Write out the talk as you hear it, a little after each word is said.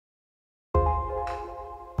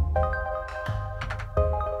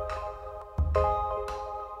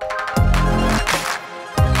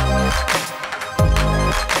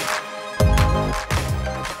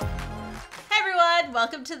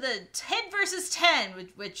welcome to the 10 versus 10,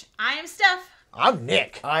 which I am Steph. I'm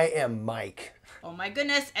Nick. I am Mike. Oh my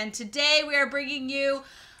goodness, and today we are bringing you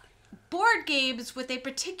board games with a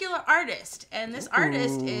particular artist, and this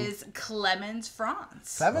artist is Klemens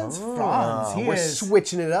Franz. Klemens Franz. We're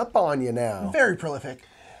switching it up on you now. Very prolific.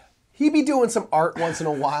 He be doing some art once in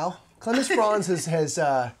a while. Klemens Franz has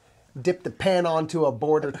dipped the pen onto a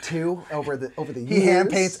board or two over the years. He hand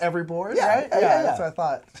paints every board, right? Yeah, that's what I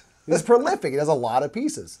thought. He's prolific. He does a lot of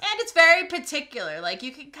pieces. And it's very particular. Like,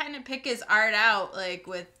 you can kind of pick his art out, like,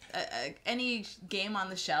 with any game on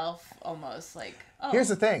the shelf, almost. Like, oh. Here's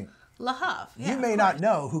the thing. Le Havre. Yeah, you may not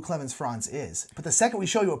know who Klemens Franz is, but the second we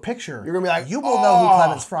show you a picture, you're going to be like, you will know who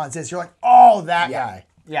Klemens Franz is. You're like, oh, that guy.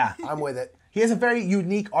 Yeah, I'm with it. He has a very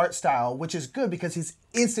unique art style, which is good because he's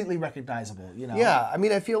instantly recognizable, you know? Yeah, I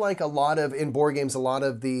mean, I feel like in board games, a lot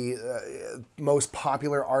of the most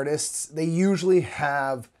popular artists, they usually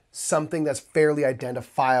have something that's fairly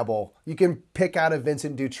identifiable. You can pick out a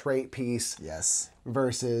Vincent Dutrait piece. Yes.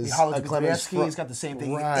 Versus a Klemens Franz. He's got the same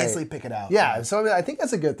thing. Right. You can instantly pick it out. Yeah, so I mean, I think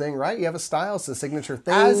that's a good thing, right? You have a style, it's a signature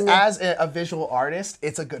thing. As a visual artist,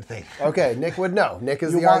 it's a good thing. Okay, Nick would know. Nick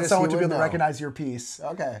is the artist. You want someone to be able to recognize your piece.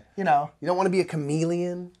 Okay. You know. You don't want to be a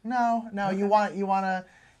chameleon? No. Okay.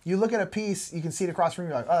 You look at a piece, you can see it across from you,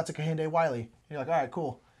 you're like, oh, that's a Kahinde Wiley. You're like, all right,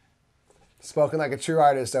 cool. Spoken like a true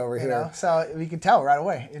artist over here. Know? So you can tell right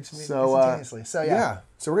away, instantaneously. So yeah.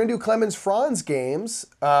 So we're gonna do Klemens Franz games,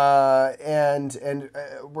 and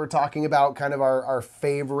we're talking about kind of our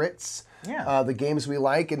favorites, the games we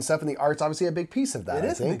like and stuff. And the art's obviously a big piece of that.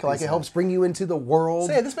 I think like it helps bring you into the world.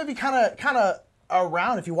 So yeah, this may be kind of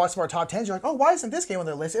around. If you watch some of our top 10s, you're like, oh, why isn't this game on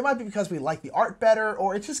their list? It might be because we like the art better,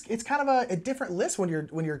 or it's kind of a different list when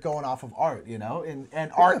you're going off of art, you know,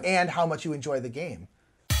 and art and how much you enjoy the game.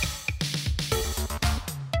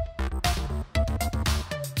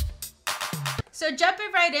 So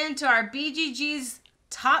jumping right into our BGG's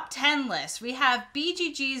top 10 list, we have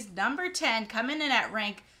BGG's number 10 coming in at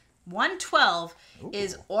rank 112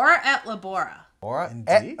 is Ora et Labora. Ora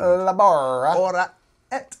et Labora. Ora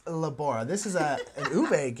et Labora. This is an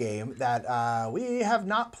Uwe game that we have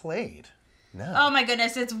not played. No. Oh my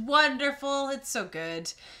goodness, it's wonderful. It's so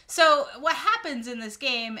good. So what happens in this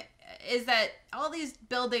game is that all these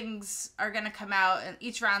buildings are going to come out, and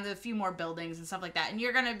each round a few more buildings and stuff like that, and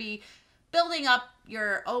you're going to be building up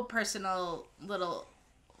your own personal little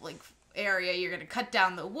area. You're going to cut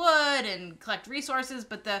down the wood and collect resources,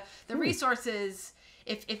 but the resources,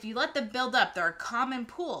 if you let them build up, they're a common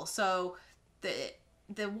pool. So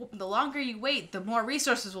the longer you wait, the more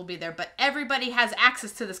resources will be there, but everybody has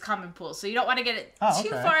access to this common pool. So you don't want to get it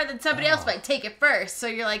too far, then somebody else might take it first. So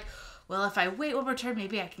you're like, well, if I wait one more turn,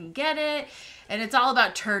 maybe I can get it. And it's all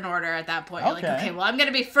about turn order at that point. You're like, okay, well, I'm going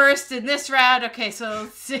to be first in this round. Okay, so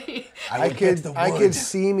let's see. I could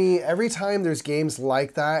see me every time there's games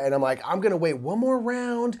like that, and I'm like, I'm going to wait one more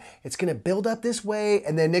round. It's going to build up this way.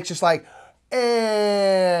 And then Nick's just like,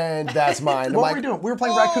 and that's mine. What were we doing? We were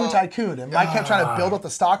playing Raccoon Tycoon, and Mike kept trying to build up the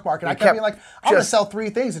stock market. I kept being like, I'm going to sell 3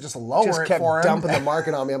 things and just lower it for him. Just kept dumping the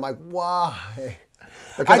market on me. I'm like, why?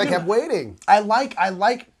 Because I kept waiting. I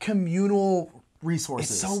like communal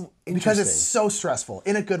resources. It's so interesting. Because it's so stressful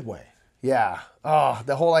in a good way. Yeah. Oh,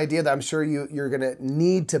 the whole idea that I'm sure you're going to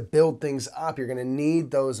need to build things up. You're going to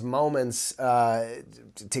need those moments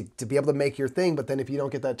to be able to make your thing. But then if you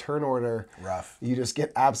don't get that turn order, rough. You just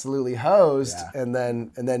get absolutely hosed. Yeah. And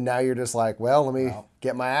then now you're just like, well, let me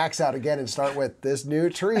get my axe out again and start with this new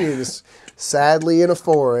tree that's sadly in a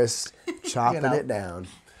forest, chopping it down.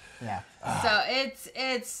 Yeah. So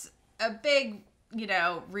it's a big,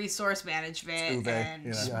 resource management and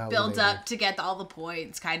build up to get all the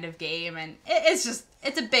points kind of game, and it's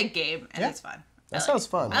a big game and it's fun. That sounds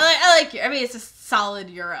fun. I like it. I mean, it's a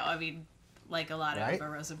solid Euro. I mean, like a lot of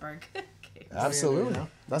Rosenberg games. Absolutely.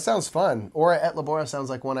 That sounds fun. Ora et Labora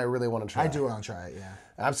sounds like one I really want to try. I do want to try it, yeah.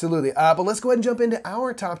 Absolutely. But let's go ahead and jump into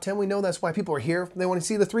our top 10. We know that's why people are here. They want to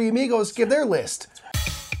see the 3 amigos give their list.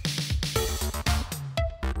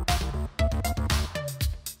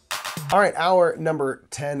 All right, our number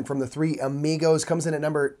 10 from the 3 amigos comes in at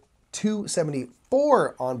number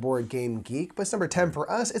 274 on BoardGameGeek, but it's number 10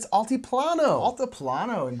 for us. It's Altiplano.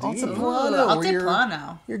 Altiplano, indeed.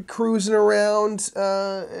 Altiplano. You're cruising around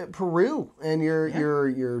Peru, and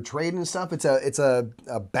you're trading and stuff. It's a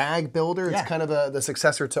bag builder. It's kind of the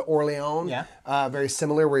successor to Orleans. Yeah. Very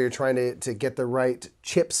similar, where you're trying to get the right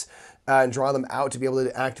chips and draw them out to be able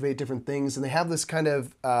to activate different things. And they have this kind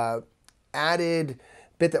of added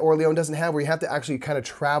bit that Orleans doesn't have, where you have to actually kind of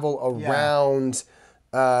travel around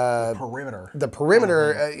perimeter. The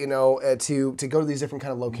perimeter, to go to these different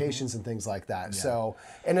kind of locations and things like that. Yeah. So,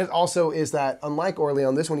 and it also is that, unlike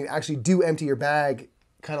Orleans, this one you actually do empty your bag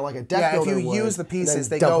kind of like a deck builder if you would, use the pieces,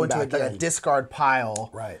 they go into a discard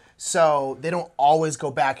pile. Right. So they don't always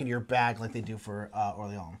go back in your bag like they do for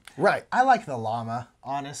Orleans. Right. I like the llama,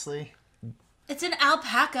 honestly. It's an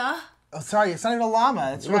alpaca. Oh, sorry, it's not even a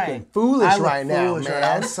llama. That's right. Looking foolish right now, man.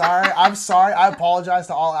 I'm sorry. I'm sorry. I apologize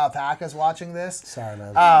to all alpacas watching this. Sorry,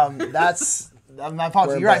 man. I'm not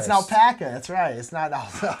apologizing. You're right. It's an alpaca. That's right. It's not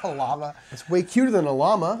a llama. It's way cuter than a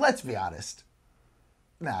llama. Let's be honest.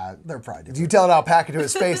 Nah, they're probably different. You tell an alpaca to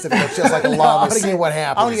his face that it looks just like a llama. See what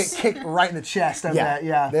happens. I'm gonna get kicked right in the chest of that.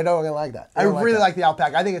 Yeah, they don't like that. I really like the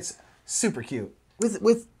alpaca. I think it's super cute.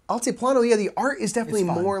 With Altiplano, the art is definitely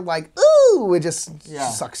more like, ooh, it just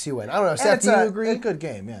sucks you in. I don't know, Seth, do you agree? It's a good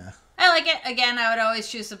game, yeah. I like it. Again, I would always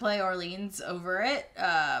choose to play Orleans over it.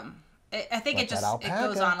 I think it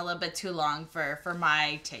goes on a little bit too long for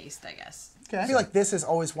my taste, I guess. Okay. I feel like this is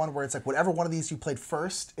always one where it's like whatever one of these you played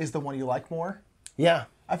first is the one you like more. Yeah.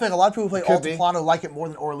 I feel like a lot of people who play Altiplano like it more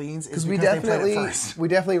than Orleans because they played it first. We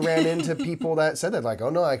definitely ran into people that said that, like, oh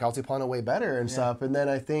no, I like Altiplano way better and stuff. And then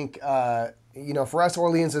I think, for us,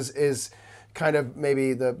 Orleans is kind of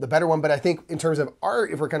maybe the better one. But I think in terms of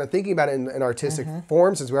art, if we're kind of thinking about it in artistic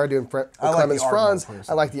form, since we are doing Klemens Franz,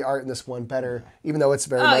 I like the art in this one better, even though it's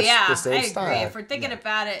very much the same style. I agree. If we're thinking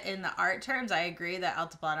about it in the art terms, I agree that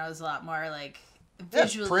Altiplano is a lot more like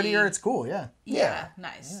visually... it's prettier, it's cool, Yeah,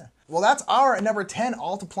 nice. Yeah. Well, that's our number 10,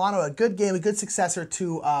 Altiplano, a good game, a good successor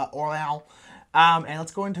to Orleans. And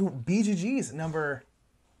let's go into BGG's number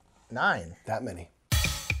 9. That many.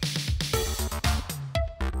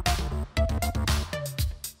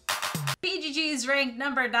 BGG's ranked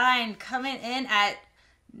number 9, coming in at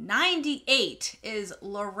 98, is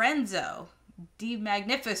Lorenzo Di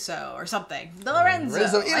Magnifico or something. The Lorenzo.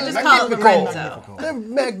 I just call it Lorenzo. The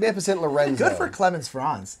magnificent Lorenzo. Good for Klemens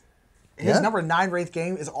Franz. His number 9 ranked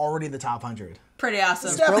game is already in the top 100. Pretty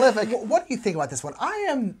awesome. It's prolific. What do you think about this one?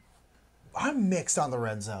 I'm mixed on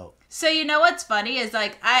Lorenzo. So you know what's funny is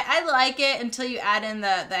like I like it until you add in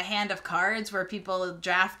the hand of cards where people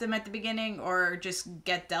draft them at the beginning or just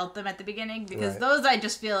get dealt them at the beginning because those I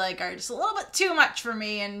just feel like are just a little bit too much for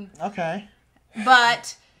me. And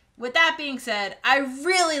but with that being said, I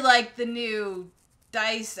really like the new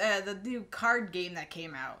dice, the new card game that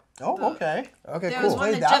came out. Oh, okay, there was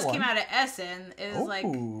one that just came out at Essen. It was like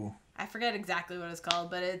I forget exactly what it's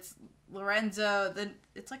called, but it's Lorenzo.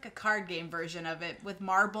 It's like a card game version of it with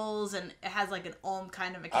marbles, and it has like an Ulm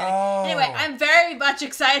kind of mechanic. Anyway, I'm very much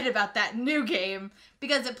excited about that new game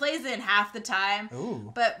because it plays in half the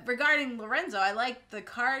time. But regarding Lorenzo, I like the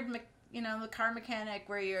card, the card mechanic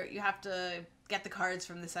where you have to get the cards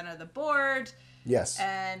from the center of the board. Yes.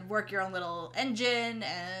 And work your own little engine,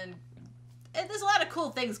 and there's a lot of cool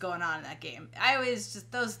things going on in that game. I always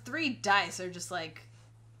just those 3 dice are just like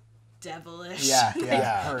devilish. Yeah.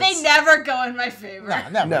 They never go in my favor. No,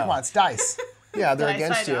 never. Come on, it's dice. Yeah, they're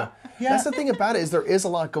against you. Yeah. That's the thing about it is there is a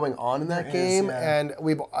lot going on in that game, and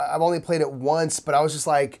I've only played it once, but I was just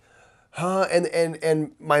like, huh?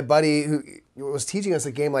 And my buddy who was teaching us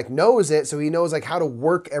the game like knows it, so he knows like how to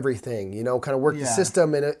work everything, kind of work the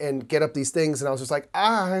system and get up these things. And I was just like,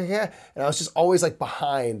 and I was just always like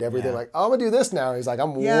behind everything. Like, oh, I'm gonna do this now. He's like,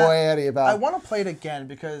 I'm way ahead of you about. I want to play it again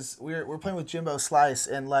because we're playing with Jimbo Slice,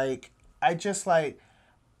 and like I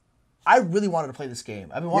really wanted to play this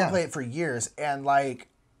game. I've been wanting to play it for years, and like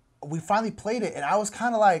we finally played it, and I was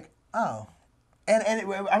kind of like, oh, and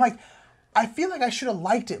I'm like. I feel like I should have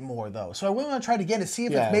liked it more, though. So I really want to try it again to see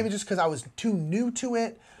if it's maybe just because I was too new to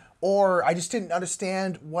it or I just didn't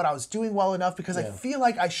understand what I was doing well enough because I feel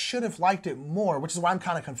like I should have liked it more, which is why I'm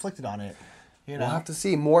kind of conflicted on it. We'll have to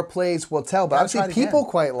see. More plays will tell. But obviously people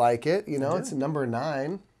quite like it. It's a number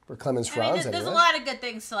 9 for Klemens Franz. There's a lot of good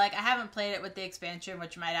things to like. I haven't played it with the expansion,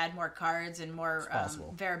 which might add more cards and more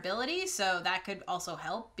variability. So that could also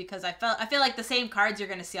help because I feel like the same cards you're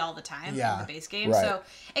going to see all the time in the base game. Right. So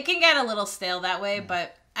it can get a little stale that way.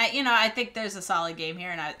 But I think there's a solid game here,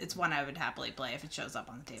 and it's one I would happily play if it shows up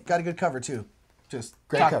on the table. Got a good cover too. Just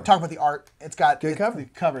talk about the art. It's got good cover. The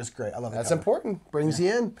cover is great. I love it. That's important. Brings you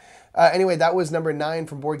in. Anyway, that was number 9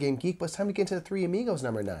 from BoardGameGeek. But it's time to get into the 3 Amigos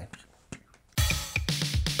number 9.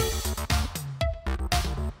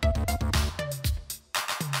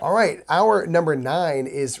 All right, our number 9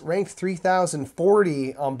 is ranked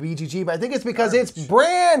 3040 on BGG, but I think it's because it's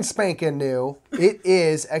brand spanking new. It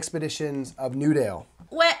is Expeditions of Newdale.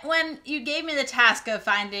 When you gave me the task of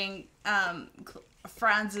finding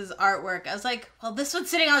Franz's artwork, I was like, well, this one's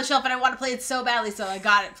sitting on the shelf and I want to play it so badly, so I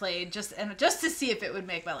got it played just to see if it would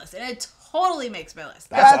make my list. And it totally makes my list.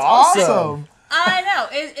 That's awesome. I know.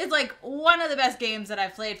 It's like one of the best games that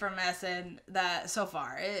I've played from SN that so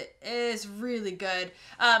far. It is really good.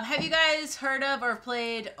 Have you guys heard of or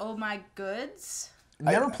played Oh My Goods?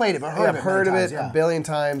 Never played it, but I've heard of it a billion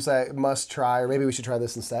times. I must try, or maybe we should try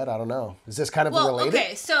this instead. I don't know. Is this kind of related?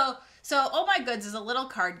 Okay, so Oh My Goods is a little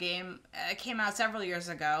card game. It came out several years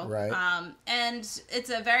ago. Right. And it's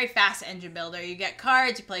a very fast engine builder. You get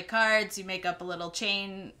cards, you play cards, you make up a little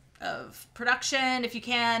chain of production if you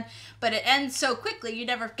can, but it ends so quickly you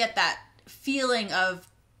never get that feeling of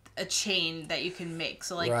a chain that you can make.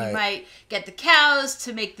 So like you might get the cows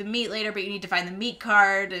to make the meat later, but you need to find the meat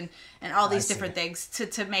card and all these different things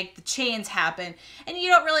to make the chains happen, and you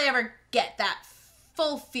don't really ever get that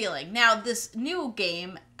full feeling. Now this new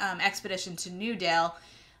game, Expedition to New Dale,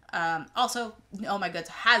 also Oh My Goods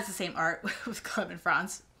has the same art with Klemens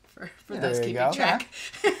Franz. For those keeping track.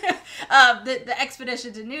 The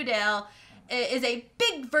Expedition to New Dale is a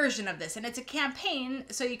big version of this, and it's a campaign,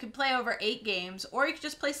 so you can play over 8 games, or you can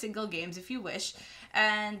just play single games if you wish.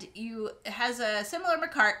 And it has a similar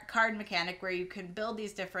card mechanic where you can build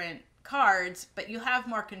these different cards, but you have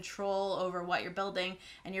more control over what you're building,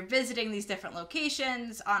 and you're visiting these different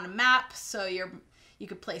locations on a map, so you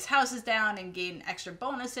could place houses down and gain extra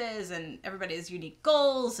bonuses, and everybody has unique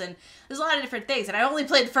goals, and there's a lot of different things. And I only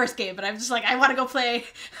played the first game, but I'm just like, I want to go play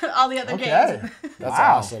all the other games. That's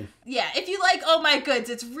awesome. Yeah, if you like Oh My Goods,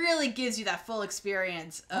 it really gives you that full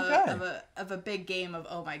experience of a big game of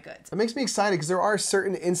Oh My Goods. It makes me excited because there are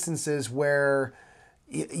certain instances where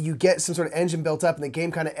you get some sort of engine built up and the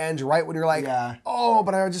game kind of ends right when you're like, oh,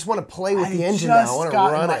 but I just want to play with the engine now. I want to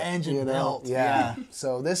run it. Engine built. Yeah.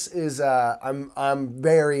 So this is, I'm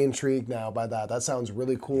very intrigued now by that. That sounds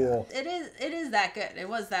really cool. It is that good. It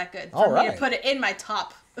was that good for me to put it in my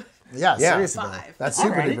top. Yeah, seriously. 5. That's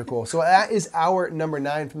super duper cool. So that is our number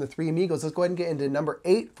 9 from the Three Amigos. Let's go ahead and get into number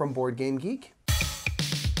 8 from BoardGameGeek.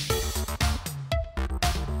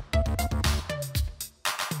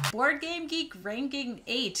 BoardGameGeek ranking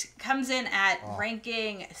 8 comes in at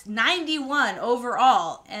ranking 91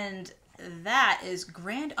 overall, and that is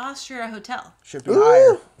Grand Austria Hotel. Should be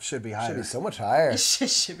higher. Should be higher. Should be so much higher. It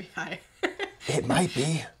should be higher. It might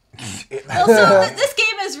be. Well, so this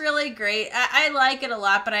game is really great. I like it a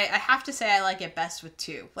lot, but I have to say I like it best with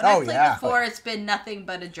 2. When I played before, it's been nothing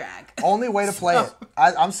but a drag. Only way to play it.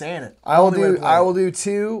 I'm saying it. I will do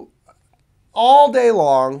 2 all day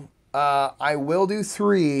long. I will do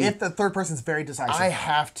 3. If the third person's very decisive. I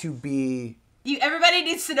have to be... Everybody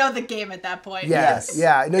needs to know the game at that point. Yes.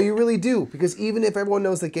 Yeah. No, you really do. Because even if everyone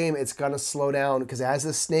knows the game, it's going to slow down because it has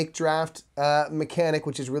a snake draft mechanic,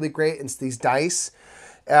 which is really great. It's these dice.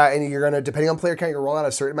 And you're going to, depending on player count, you're going to roll out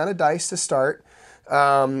a certain amount of dice to start.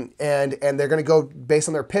 And they're going to go based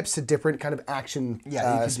on their pips to different kind of action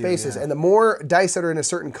spaces. And the more dice that are in a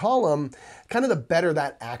certain column, kind of the better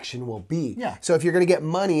that action will be. Yeah. So if you're going to get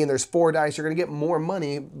money and there's 4 dice, you're going to get more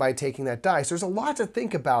money by taking that dice. There's a lot to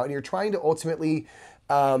think about, and you're trying to ultimately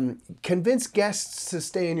convince guests to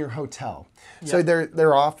stay in your hotel. So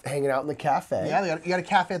they're off hanging out in the cafe. Yeah, you got a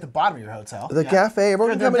cafe at the bottom of your hotel. The cafe,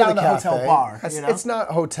 everyone can come into the cafe. Hotel bar. It's not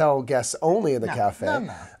hotel guests only in the cafe.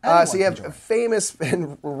 No. So you have famous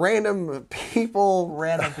and random people.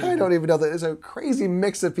 I don't even know. There's a crazy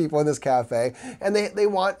mix of people in this cafe. And they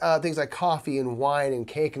want things like coffee and wine and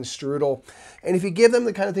cake and strudel. And if you give them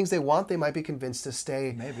the kind of things they want, they might be convinced to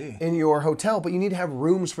stay in your hotel. But you need to have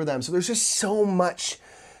rooms for them. So there's just so much.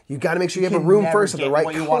 You got to make sure you have a room first of the right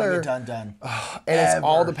color. You want to get done. And it's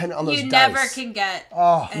all dependent on those dice. You never can get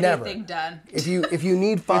anything done. If you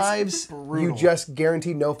need 5s, you just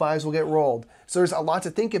guarantee no 5s will get rolled. So there's a lot to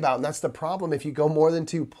think about, and that's the problem. If you go more than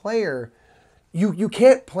 2 player, you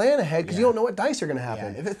can't plan ahead because you don't know what dice are going to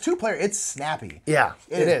happen. If it's 2 player, it's snappy. Yeah,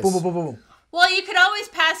 it is. Boom, boom, boom, boom, boom. Well, you could always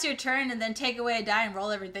pass your turn and then take away a die and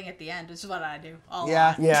roll everything at the end, which is what I do all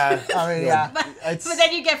along. Yeah. I mean, yeah. But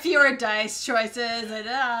then you get fewer dice choices,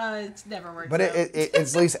 and it's never worked out. But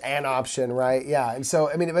it's at least an option, right? Yeah. And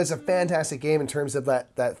so, I mean, it's a fantastic game in terms of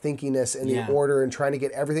that thinkiness and the order and trying to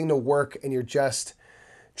get everything to work, and you're just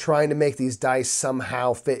trying to make these dice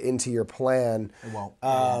somehow fit into your plan. It won't.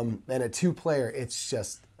 And a 2-player, it's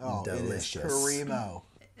just delicious. It is primo.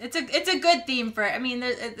 It's a good theme for. I mean,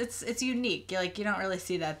 it's unique. Like you don't really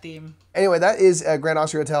see that theme. Anyway, that is Grand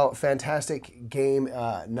Austria Hotel. Fantastic game,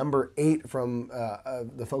 number 8 from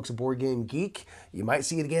the folks at BoardGameGeek. You might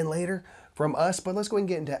see it again later from us, but let's go ahead and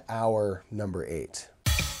get into our number 8.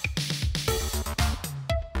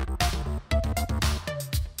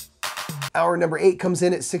 Our number 8 comes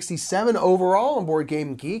in at 67 overall on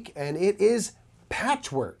BoardGameGeek, and it is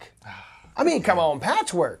Patchwork. I mean, come on,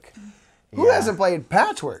 Patchwork. Who hasn't played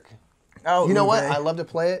Patchwork? Oh, you know what? I love to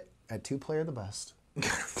play it at 2-player the best.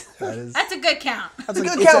 That's a good count. That's a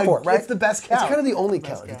good count for it, right? It's the best count. It's kind of the only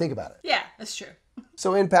count if you think about it. Yeah, that's true.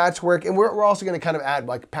 So in Patchwork, and we're also going to kind of add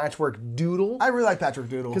like Patchwork Doodle. I really like Patchwork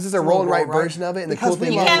Doodle. Because it's a roll and write version of it. And the cool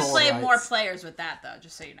thing you can't play more players with that, though,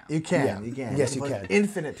 just so you know. You can. You can. Yes, you can.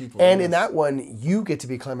 Infinite people. And in that one, you get to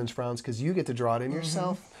be Klemens Franz because you get to draw it in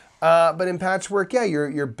yourself. But in Patchwork, yeah,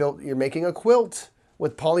 you're making a quilt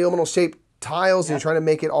with polyomino shaped tiles, and you're trying to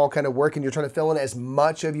make it all kind of work, and you're trying to fill in as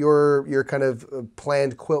much of your kind of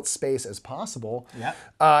planned quilt space as possible. Yeah.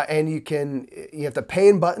 And you have to pay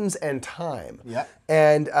in buttons and time. Yeah.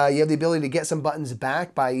 And you have the ability to get some buttons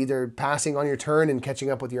back by either passing on your turn and catching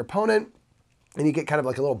up with your opponent. And you get kind of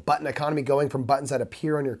like a little button economy going from buttons that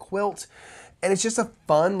appear on your quilt. And it's just a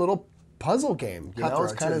fun little puzzle game. You know,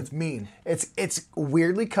 it's mean. It's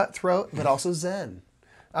weirdly cutthroat, but also zen.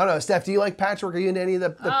 I don't know, Steph, do you like Patchwork? Are you into any of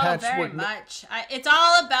the Patchwork? Very much. It's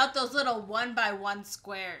all about those little 1x1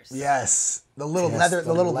 squares. Yes. The little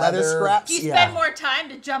leather scraps. Do you spend more time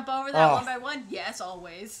to jump over that 1x1? Yes,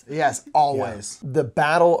 always. Yes, always. Yeah. The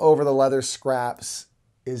battle over the leather scraps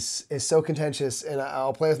is so contentious, and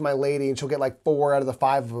I'll play with my lady, and she'll get like 4 out of the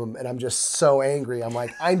 5 of them, and I'm just so angry. I'm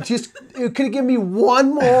like, you could have given me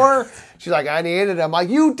one more. She's like, I needed it. I'm like,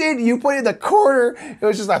 you did. You put it in the corner. It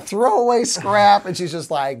was just a throwaway scrap, and she's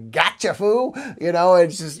just like, gotcha, fool. You know,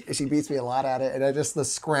 and she beats me a lot at it, and the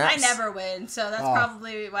scraps. I never win, so that's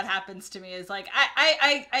probably what happens to me. Is like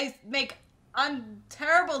I make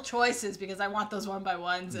terrible choices because I want those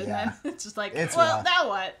 1x1s, and then it's just like, now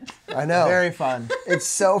what? I know. Very fun. It's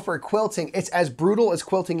so for quilting. It's as brutal as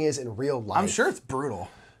quilting is in real life. I'm sure it's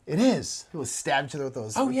brutal. It is. People stab each other with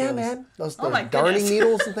those. Oh yeah, man. Those my darning goodness.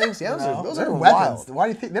 needles and things. Yeah, those are weapons. wild. Why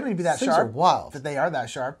do you think they don't need to be that Things sharp? are wild. But they are that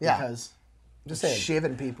sharp because just saying,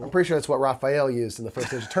 shivving people. I'm pretty sure that's what Raphael used in the first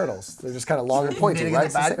Ninja Turtles. They're just kind of long and pointed, knitting right?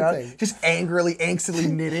 in the background, just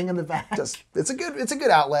angstily knitting in the back. It's a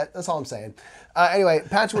good outlet. That's all I'm saying. Anyway,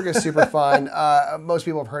 Patchwork is super fun. Most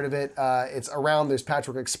people have heard of it. It's around. There's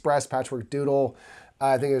Patchwork Express, Patchwork Doodle.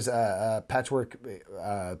 I think there's a Patchwork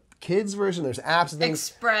Kids version. There's apps and things.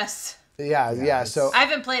 Express. Yeah. So I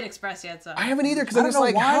haven't played Express yet, so I haven't either because I'm just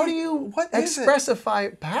like, how do you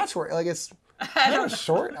expressify Patchwork? Like it's kind of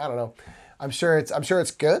short. I don't know. I'm sure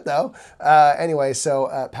it's good though. Anyway,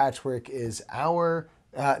 so Patchwork is our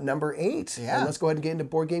number 8. Yeah. And let's go ahead and get into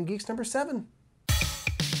Board Game Geek's number 7.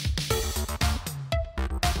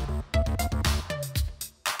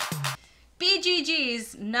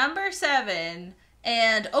 BGG's number 7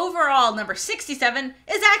 and overall number 67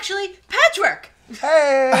 is actually Patchwork.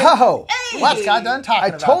 Hey! Oh! Hey! Well, Scott done talking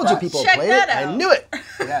about I told you that. people Check played that it. out. I knew it.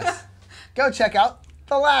 Yes. Go check out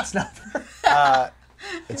the last number.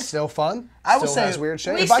 It's still fun. I will still say, has weird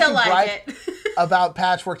shapes. We if I still can like gripe it. about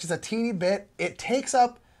Patchwork just a teeny bit, it takes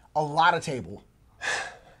up a lot of table.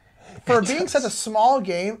 For being such a small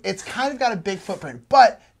game, it's kind of got a big footprint,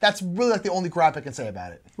 but that's really like the only gripe I can say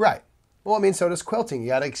about it. Right. Well, I mean, so does quilting. You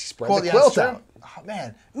got to spread the yeah, quilt sure. out. Oh,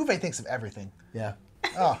 man, Uwe thinks of everything. Yeah.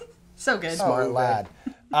 Oh, So good. Smart Uwe. lad.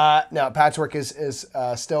 Now, Patchwork is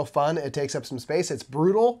still fun. It takes up some space. It's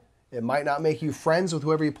brutal. It might not make you friends with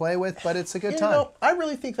whoever you play with, but it's a good time. know, I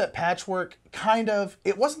really think that Patchwork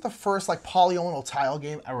it wasn't the first like polygonal tile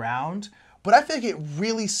game around, but I feel like it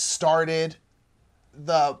really started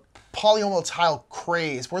the polygonal tile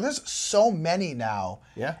craze where there's so many now.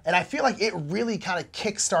 Yeah. And I feel like it really kind of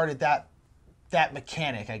kick-started that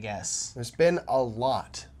mechanic, I guess. There's been a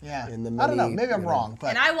lot. Yeah. In the I don't know. Maybe I'm wrong,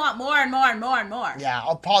 but And I want more and more and more and more. yeah,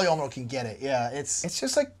 a polygonal can get it. Yeah, it's It's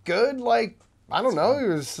just like good, like, I don't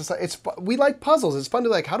know. It's just like we like puzzles. It's fun to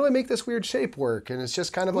like, how do I make this weird shape work? And it's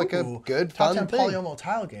just kind of like a good, top fun 10 thing. polygonal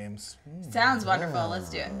tile games. Sounds wonderful. Let's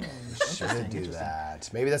do it. Should do that.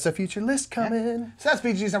 Maybe that's a future list coming. So that's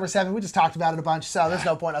BG's number 7. We just talked about it a bunch, so there's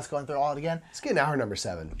no point us going through all it again. Let's get our number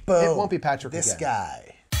 7. Boom. It won't be Patchwork This again.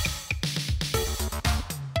 guy.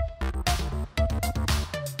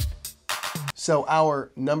 So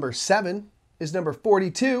our number 7 is number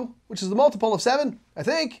 42, which is the multiple of 7, I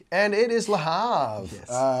think, and it is Le Havre.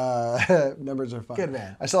 Yes. Numbers are fun. Good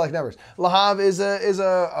man. I still like numbers. Le Havre is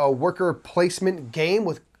a worker placement game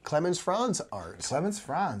with Klemens Franz art. Klemens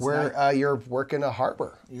Franz. Where you're working a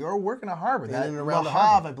harbor. You're working a harbor. That and around Le the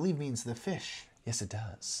harbor. Havre, I believe, means the fish. Yes, it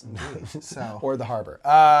does. So Or the harbor.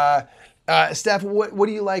 Steph, what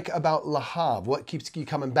do you like about Le Havre? What keeps you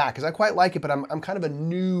coming back? Because I quite like it, but I'm kind of a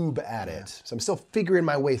noob at it. So I'm still figuring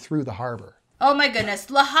my way through the harbor. Oh my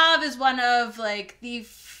goodness. Le Havre is one of like the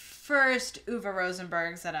first Uwe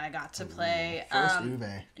Rosenbergs that I got to play. first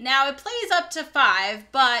Uwe. Now it plays up to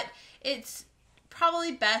 5, but it's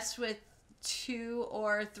probably best with 2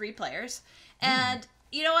 or 3 players. And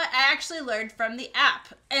You know what? I actually learned from the app,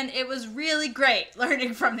 and it was really great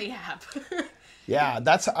learning from the app. Yeah,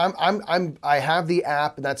 I have the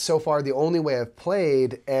app, and that's so far the only way I've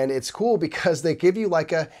played, and it's cool because they give you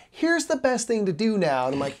like here's the best thing to do now,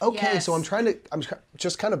 and I'm like, okay, Yes. so I'm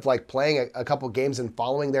just kind of like playing a couple games and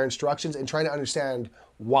following their instructions and trying to understand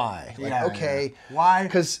why. Like, okay, why?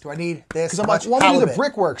 Because do I need this? Because I'm like, well, do the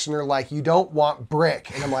brickworks, and they're like, you don't want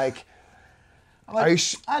brick, and I'm like. Are you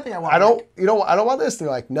I think I want. I don't want this. And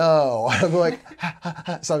they're like, no. I'm like,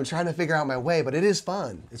 so I'm trying to figure out my way, but it is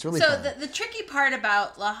fun. It's really fun. So the tricky part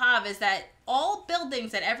about Le Havre is that all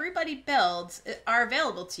buildings that everybody builds are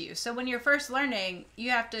available to you. So when you're first learning, you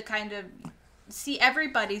have to kind of see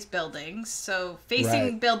everybody's buildings. So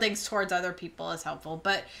facing buildings towards other people is helpful.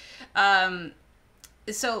 But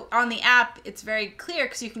so on the app, it's very clear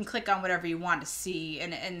because you can click on whatever you want to see,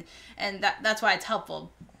 and that's why it's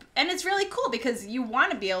helpful. And it's really cool because you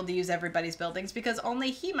want to be able to use everybody's buildings because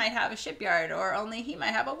only he might have a shipyard or only he might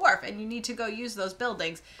have a wharf, and you need to go use those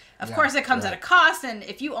buildings. Of course, it comes at a cost, and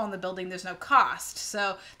if you own the building, there's no cost.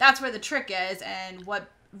 So that's where the trick is, and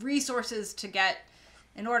what resources to get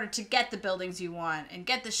in order to get the buildings you want and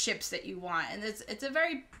get the ships that you want. And it's a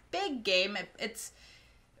very big game. It's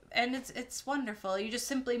wonderful. You just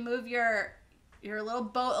simply move your little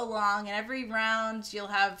boat along, and every round you'll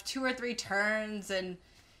have 2 or 3 turns, and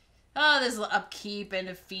there's upkeep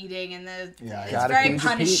and feeding, and it's very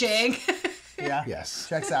punishing. Yeah. Yes.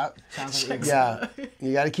 Checks out. Sounds like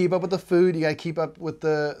you got to keep up with the food. You got to keep up with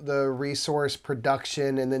the resource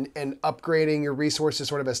production, and upgrading your resources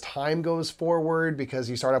sort of as time goes forward, because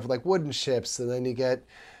you start off with like wooden ships, and then you get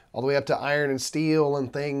all the way up to iron and steel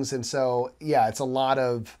and things. And so, yeah, it's a lot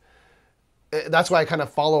of. That's why I kind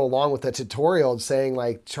of follow along with the tutorial, saying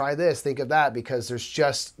like, try this, think of that, because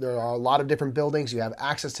there are a lot of different buildings. You have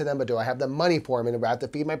access to them, but do I have the money for them? And do I have to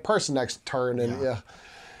feed my person next turn? And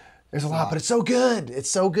there's a lot, but it's so good.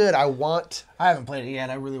 It's so good. I haven't played it yet.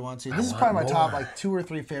 I really want to. This is probably my top like 2 or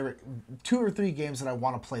 3 games that I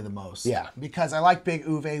want to play the most. Yeah. Because I like big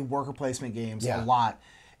Uwe worker placement games a lot.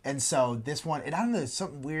 And so this one, and I don't know, there's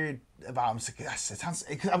something weird about it. Yes, it sounds,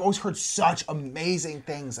 because I've always heard such amazing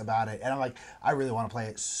things about it. And I'm like, I really want to play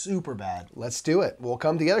it super bad. Let's do it. We'll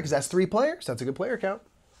come together because that's 3 players. That's a good player count.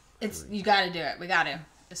 You got to do it. We got to.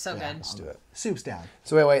 It's so good. Let's do it. Soup's down.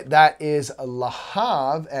 So wait. That is Le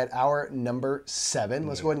Havre at our number 7.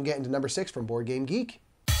 Let's go ahead and get into number 6 from BoardGameGeek.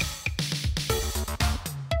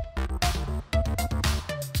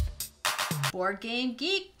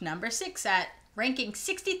 BoardGameGeek, number 6 at ranking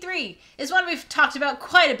 63, is one we've talked about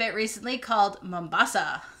quite a bit recently, called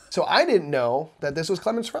Mombasa. So I didn't know that this was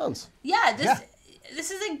Klemens Franz. Yeah,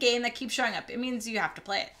 this is a game that keeps showing up. It means you have to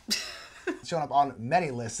play it. It's showing up on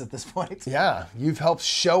many lists at this point. Yeah, you've helped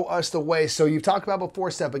show us the way. So you've talked about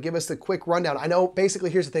before, Steph, but give us the quick rundown. I know,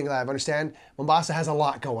 basically, here's the thing that I understand. Mombasa has a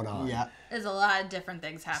lot going on. Yeah. There's a lot of different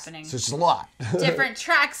things happening. So it's just a lot. Different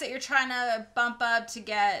tracks that you're trying to bump up to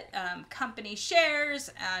get company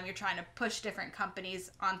shares. You're trying to push different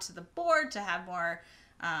companies onto the board to have more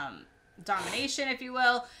domination, if you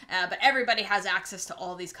will. But everybody has access to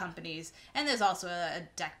all these companies. And there's also a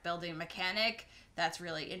deck building mechanic that's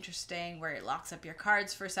really interesting, where it locks up your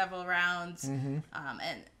cards for several rounds. Mm-hmm.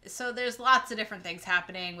 And so there's lots of different things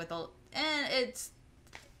happening and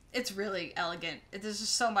it's really elegant. There's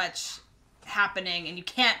just so much happening, and you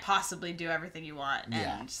can't possibly do everything you want.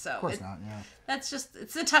 And so of course not. Yeah. It's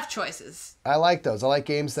the tough choices. I like those. I like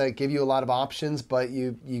games that give you a lot of options, but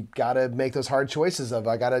you got to make those hard choices of,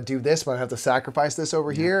 I got to do this, but I have to sacrifice this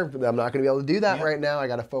over here. I'm not going to be able to do that right now. I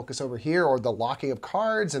got to focus over here, or the locking of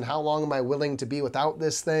cards, and how long am I willing to be without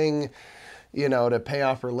this thing, to pay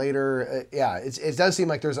off for later. It does seem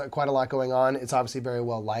like there's quite a lot going on. It's obviously very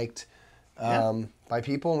well liked by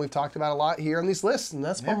people, and we've talked about a lot here on these lists, and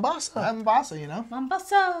that's Mombasa. Mombasa,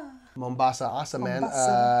 Mombasa, awesome, man.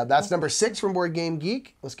 That's number 6 from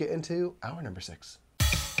BoardGameGeek. Let's get into our number 6.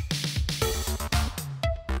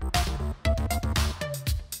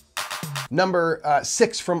 Number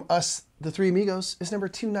 6 from us, the Three Amigos, is number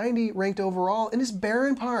 290 ranked overall, and is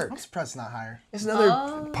Barren Park. I'm surprised it's not higher. It's another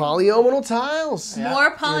polyomino tiles.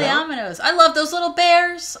 More polyominoes. I love those little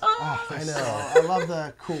bears. I know. I love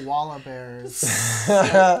the koala bears.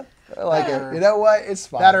 I like it. You know what? It's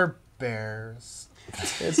fine. Better bears.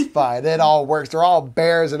 It's fine. It all works. They're all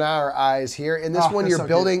bears in our eyes here. In this one, you're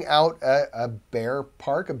building out a bear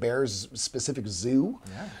park, a bear's specific zoo.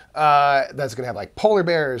 Yeah. That's going to have like polar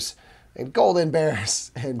bears and golden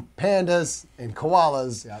bears and pandas and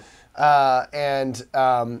koalas. Yep. And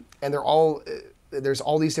they're all, there's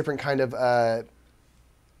all these different kind of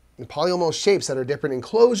polyomino shapes that are different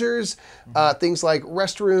enclosures, things like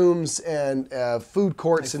restrooms and food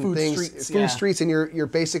courts and food things, streets, streets, and you're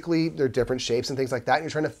basically, they're different shapes and things like that. And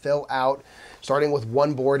you're trying to fill out, starting with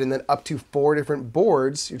one board and then up to 4 different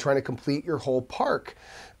boards. You're trying to complete your whole park.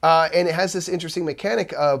 And it has this interesting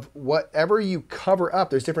mechanic of whatever you cover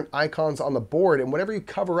up, there's different icons on the board, and whatever you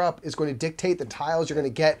cover up is going to dictate the tiles you're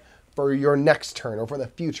going to get for your next turn or for the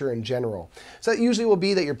future in general. So it usually will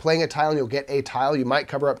be that you're playing a tile and you'll get a tile. You might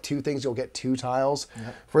cover up 2 things, you'll get 2 tiles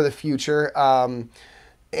for the future.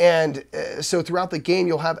 So throughout the game,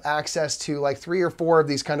 you'll have access to like 3 or 4 of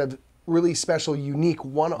these kind of really special, unique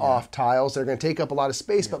one-off tiles that are going to take up a lot of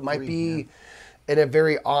space, but might be in a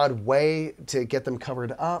very odd way to get them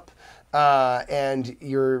covered up. And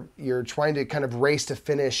you're trying to kind of race to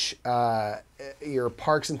finish your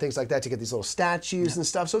parks and things like that to get these little statues and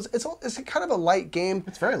stuff. So it's kind of a light game.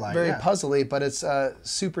 It's very light, very puzzly, but it's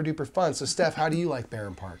super duper fun. So Steph, how do you like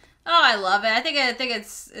Barren Park? Oh, I love it. I think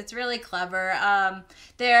it's really clever.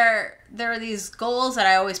 There are these goals that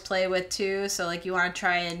I always play with too. So like you want to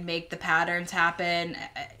try and make the patterns happen.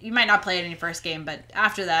 You might not play it in your first game, but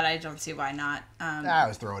after that, I don't see why not. I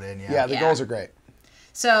always throw it in. Yeah, the goals are great.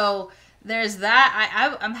 So there's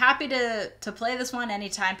that. I'm happy to play this one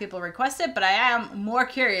anytime people request it, but I am more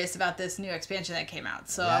curious about this new expansion that came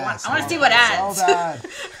out. So I want to see what adds. So bad.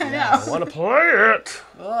 I know. I want to play it.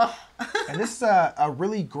 And this is a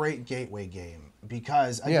really great gateway game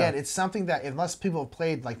because, again, it's something that unless people have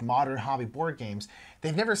played like modern hobby board games,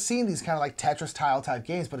 they've never seen these kind of like Tetris tile type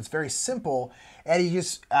games, but it's very simple. And you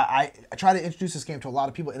just, I try to introduce this game to a lot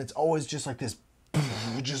of people, and it's always just like this,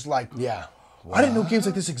 just like, I didn't know games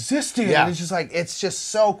like this existed. Yeah. And it's just like, it's just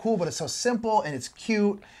so cool, but it's so simple and it's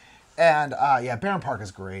cute. And Barren Park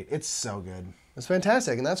is great. It's so good. It's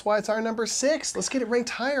fantastic, and that's why it's our number 6. Let's get it ranked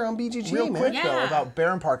higher on BGG, Real quick, though, about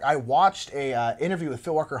Barren Park, I watched a interview with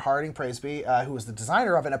Phil Walker Harding, praise be, who was the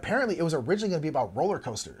designer of it, and apparently it was originally going to be about roller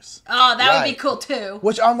coasters. Oh, that would be cool, too.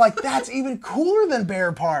 Which I'm like, that's even cooler than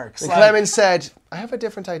Barren Parks. And like, Klemens said, I have a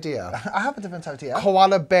different idea. I have a different idea.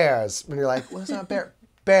 Koala bears. When you're like, well, it's not bear.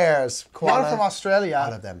 Bears. Koala from Australia.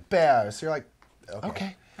 All of them. Bears. You're like,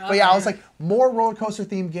 okay. Oh, but yeah, I was like, more roller coaster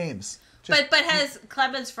themed games. But has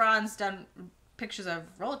Klemens Franz done pictures of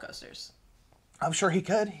roller coasters? I'm sure he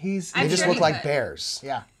could. They just look like bears.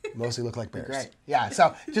 Yeah. Mostly look like bears. Great. Yeah,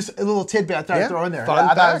 so just a little tidbit I thought I'd throw in there.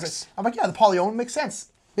 Fun facts. I'm like, the polyome makes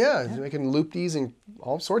sense. Yeah, we can loop these and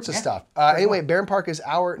all sorts of stuff. Anyway, Barren Park is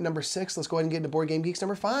our number 6. Let's go ahead and get into Board Game Geek's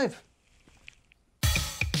number 5.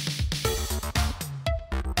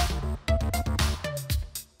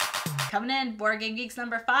 Coming in, Board Game Geek's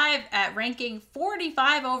number 5 at ranking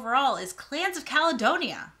 45 overall is Clans of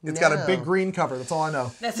Caledonia. It's got a big green cover. That's all I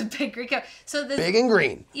know. That's a big green cover. So this, big and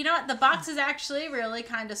green. You know what? The box is actually really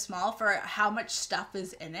kind of small for how much stuff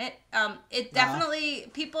is in it. It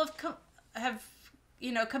definitely people have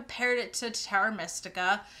compared it to Terra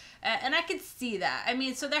Mystica, and I could see that. I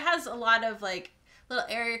mean, so there has a lot of like little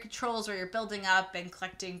area controls where you're building up and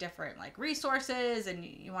collecting different like resources, and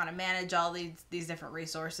you want to manage all these different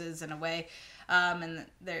resources in a way. And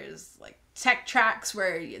there's like tech tracks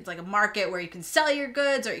where it's like a market where you can sell your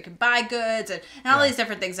goods or you can buy goods and all these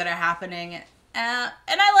different things that are happening. And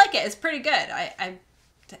I like it. It's pretty good.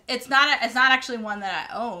 It's not actually one that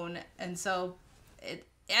I own, and so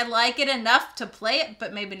I like it enough to play it,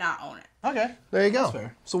 but maybe not own it. Okay. There you go. That's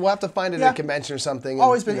fair. So we'll have to find it at a convention or something.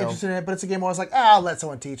 Always been interested in it, but it's a game where I was like, I'll let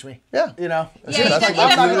someone teach me. Yeah. You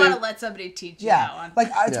definitely want to let somebody teach you that one. Like,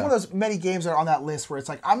 it's one of those many games that are on that list where it's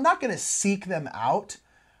like, I'm not going to seek them out,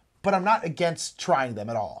 but I'm not against trying them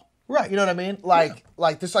at all. Right. You know what I mean?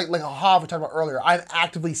 Like this, like Le Havre we talked about earlier, I'm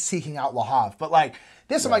actively seeking out Le Havre. But like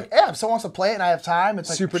this, I'm like, if someone wants to play it and I have time, it's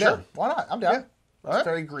like, super sure, down. why not? I'm down. Yeah. All right. It's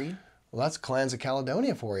very green. Well, that's Clans of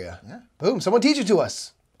Caledonia for you. Yeah. Boom. Someone teach it to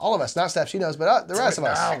us. All of us. Not Steph. She knows, but the rest of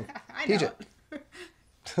us. I teach know.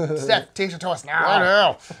 it. Steph, teach it to us now. I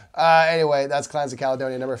know. Anyway, that's Clans of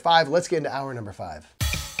Caledonia number 5. Let's get into our number 5.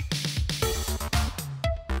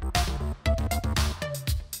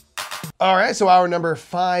 All right, so our number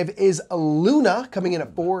 5 is Luna, coming in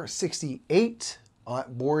at 468 on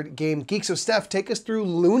Board Game Geek. So Steph, take us through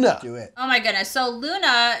Luna. Do it. Oh my goodness! So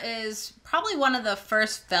Luna is probably one of the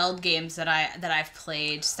first Feld games that I've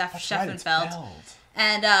played. Stefan Feld.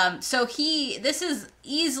 And so this is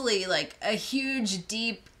easily like a huge,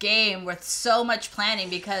 deep game with so much planning,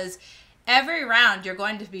 because every round you're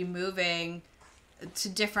going to be moving to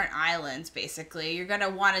different islands, basically. You're going to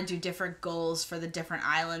want to do different goals for the different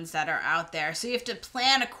islands that are out there. So you have to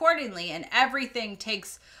plan accordingly, and everything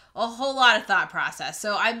takes a whole lot of thought process.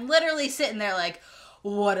 So I'm literally sitting there like,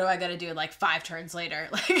 what do I gotta do like 5 turns later?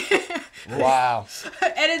 Like, wow.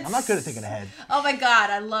 And I'm not good at thinking ahead. Oh my god,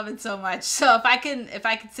 I love it so much. So if I can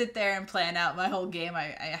sit there and plan out my whole game,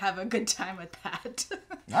 I have a good time with that.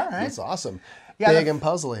 All right, that's awesome. Yeah, big and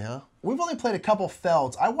puzzly, huh? We've only played a couple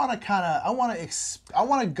Felds. I want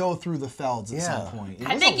to go through the Felds at some point.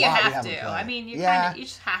 I think you have to. I mean, you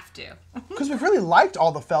just have to. Because we've really liked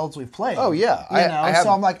all the Felds we've played. Oh yeah, so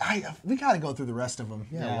I'm like, we got to go through the rest of them.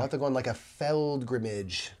 Yeah, we'll have to go on like a Feld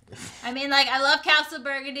grimmage. I mean, like, I love Castle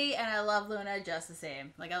Burgundy and I love Luna just the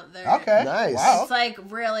same. Like, okay, nice. Wow. It's like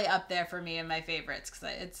really up there for me in my favorites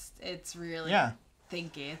because it's really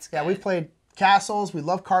thinky. It's good. Yeah, we've played Castles. We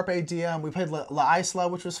love Carpe Diem. We played La Isla,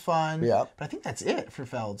 which was fun. Yeah. But I think that's it for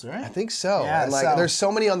Felds, right? I think so. Yeah, and like, there's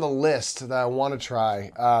so many on the list that I want to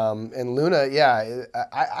try. And Luna,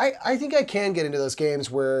 I think I can get into those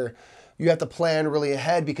games where you have to plan really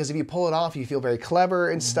ahead, because if you pull it off, you feel very clever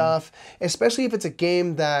and stuff. Especially if it's a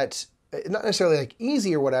game that, not necessarily like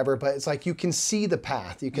easy or whatever, but it's like you can see the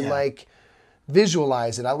path. You can like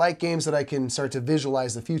visualize it. I like games that I can start to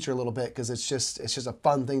visualize the future a little bit, because it's just a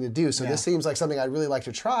fun thing to do. So this seems like something I'd really like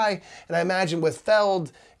to try, and I imagine with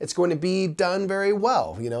Feld it's going to be done very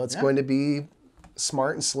well. You know, it's going to be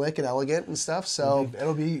smart and slick and elegant and stuff. So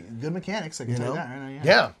it'll be good mechanics. I can tell you that right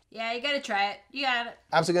now. Yeah, you gotta try it. You got it.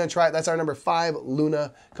 Absolutely gonna try it. That's our number 5,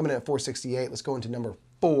 Luna, coming in at 468. Let's go into number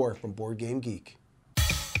 4 from Board Game Geek.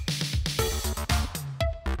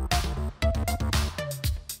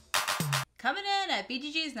 Coming in at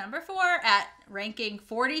BGG's number 4 at ranking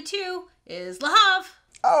 42 is Le Havre.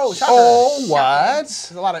 Oh, shocker. Oh, what?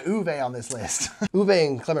 There's a lot of Uwe on this list. Uwe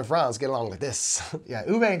and Klemens Franz get along like this. Yeah,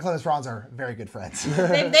 Uwe and Klemens Franz are very good friends.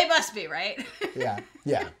 they must be, right? Yeah,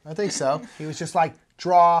 I think so. He was just like,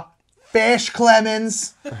 draw fish,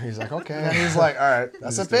 Klemens. He's like, okay. And he's like, all right.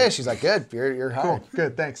 That's a fish. He's like, good, you're high. Cool,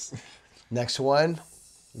 good, thanks. Next one,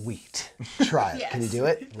 wheat. Try it. Yes. Can you do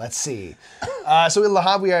it? Let's see. So with Le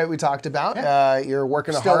Havre, we talked about. You're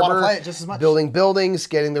working Still a harbor, want to play it just as much. building buildings,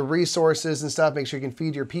 getting the resources and stuff. Make sure you can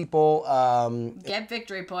feed your people. Get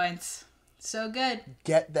victory points. So good.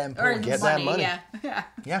 Get them Or points. Get money, that money. yeah.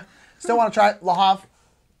 Yeah. Still want to try it. Le Havre,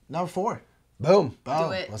 number 4. Boom.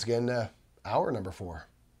 Do it. Let's get into our number 4.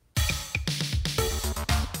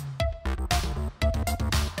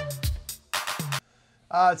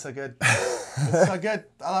 Oh, it's so good. It's so good.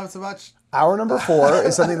 I love it so much. Our number 4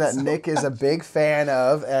 is something that Nick is a big fan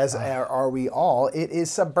of, as are we all. It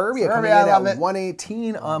is Suburbia, coming in I love at it.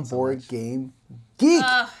 118 on Board Game Geek.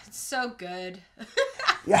 Oh, it's so good.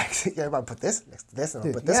 Yeah, I'm going to put this next to this, and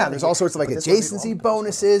I'll put this Yeah, on. there's all sorts of like Put this one adjacency below.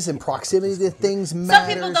 bonuses and proximity to things Some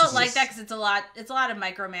matters. people don't like that because it's a lot of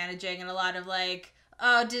micromanaging and a lot of like,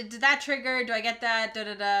 oh, did that trigger? Do I get that?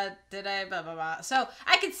 Did I blah blah blah. So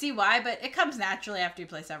I can see why, but it comes naturally after you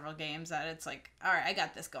play several games that it's like, all right, I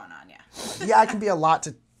got this going on, yeah. Yeah, it can be a lot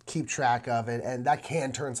to keep track of it, and that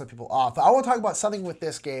can turn some people off. But I want to talk about something with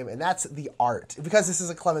this game, and that's the art. Because this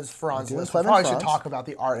is a Klemens Franz list, we probably should talk about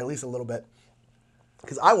the art at least a little bit.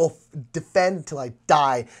 Because I will defend till I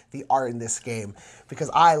die the art in this game. Because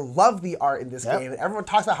I love the art in this game, and everyone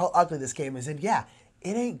talks about how ugly this game is, and yeah,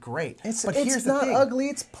 it ain't great. But here's the thing. It's not ugly,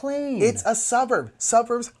 it's plain. It's a suburb.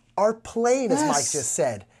 Suburbs are plain, as Mike just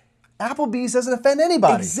said. Applebee's doesn't offend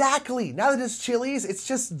anybody. Exactly. Now that it's Chili's, it's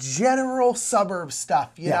just general suburb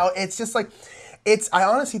stuff. You know, it's just like, I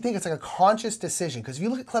honestly think it's like a conscious decision. Because if you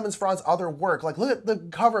look at Klemens Franz's other work, like look at the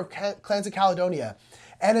cover of Clans of Caledonia,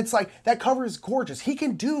 and it's like, that cover is gorgeous. He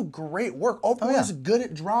can do great work. Open is good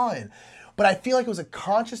at drawing. But I feel like it was a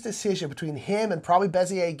conscious decision between him and probably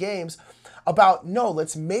Bezier Games about, no,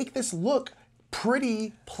 let's make this look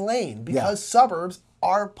pretty plain, because suburbs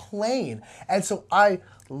are plain. And so I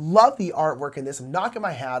love the artwork in this. I'm knocking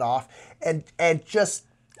my hat off, and just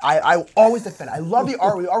I always defend it. I love the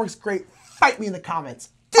artwork. The artwork's great. Fight me in the comments.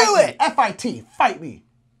 Do it! F-I-T. Fight me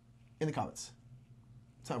in the comments.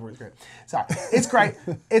 Subword's great. Sorry. It's great.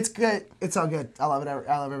 It's good. It's all good. I love it.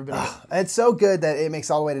 I love everybody else. It's so good that it makes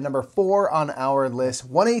it all the way to number 4 on our list.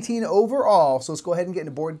 118 overall. So let's go ahead and get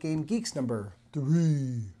into Board Game Geek's number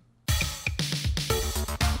 3.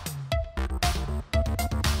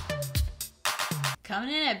 Coming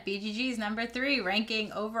in at BGG's number 3,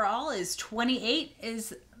 ranking overall is 28,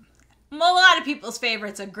 is a lot of people's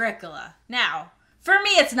favorites, Agricola. Now, for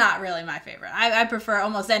me, it's not really my favorite. I prefer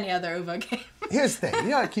almost any other Uwe game. Here's the thing.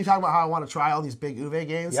 You know, I keep talking about how I want to try all these big Uwe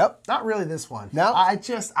games. Yep. Not really this one. No.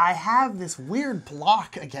 I have this weird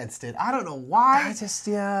block against it. I don't know why. There's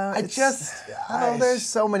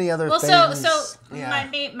so many other things. So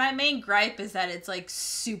Yeah. my main gripe is that it's like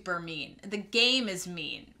super mean. The game is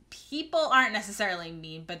mean. People aren't necessarily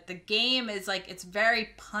mean, but the game is like, it's very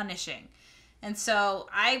punishing. And so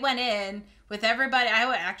I went in with everybody.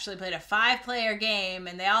 I actually played a 5-player game,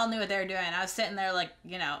 and they all knew what they were doing. I was sitting there like,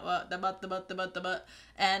 you know,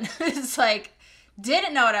 and it's like,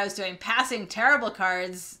 didn't know what I was doing, passing terrible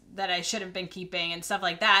cards that I should have been keeping and stuff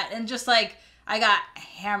like that. And just like, I got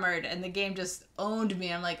hammered and the game just owned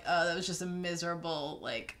me. I'm like, oh, that was just a miserable,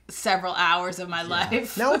 like, several hours of my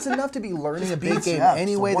life. Now it's enough to be learning a big game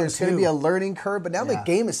anyway. There's going to be a learning curve, but now the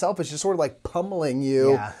game itself is just sort of like pummeling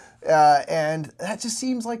you. And that just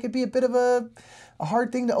seems like it'd be a bit of a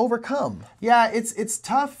hard thing to overcome. Yeah, it's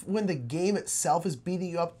tough when the game itself is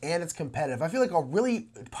beating you up and it's competitive. I feel like a really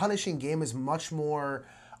punishing game is much more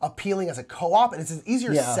appealing as a co-op, and it's an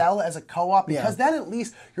easier sell as a co-op because then at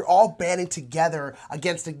least you're all banding together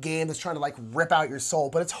against a game that's trying to like rip out your soul.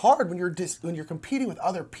 But it's hard when you're competing with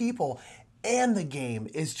other people and the game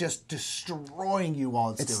is just destroying you while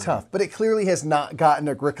it's doing It's tough, but it clearly has not gotten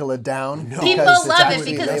Agricola down. No. People love it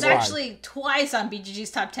because it's actually twice on BGG's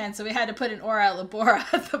top 10, so we had to put an Ora et Labora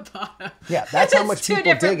at the bottom. Yeah, that's how much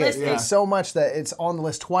people dig it. It's so much that it's on the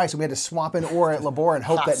list twice, and we had to swap in Ora et Labora and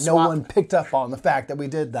hope that no one picked up on the fact that we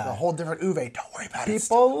did that. A whole different Uwe. Don't worry about it.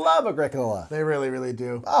 People love Agricola. They really, really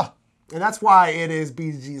do. Oh. And that's why it is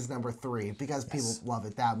BGG's number 3, because people love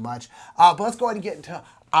it that much. But let's go ahead and get into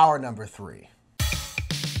our number 3.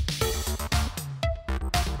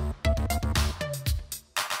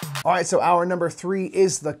 All right, so our number 3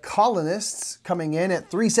 is The Colonists, coming in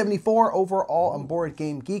at 374 overall on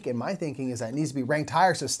BoardGameGeek, and my thinking is that it needs to be ranked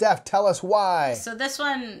higher. So Steph, tell us why. So this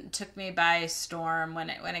one took me by storm when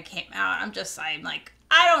it came out. I'm like,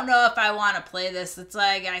 I don't know if I want to play this. It's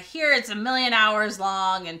like, I hear it's 1,000,000 hours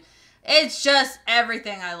long, and it's just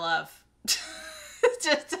everything I love.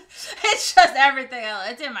 It's just everything I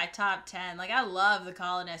love. It's in my top 10. Like, I love The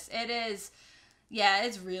Colonists. It is... Yeah,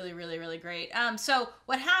 it's really, really, really great. So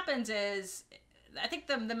what happens is, I think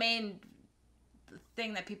the main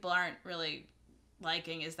thing that people aren't really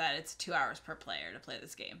liking is that it's 2 hours per player to play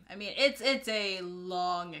this game. I mean, it's a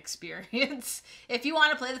long experience. If you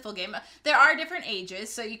want to play the full game, there are different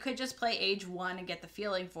ages, so you could just play age 1 and get the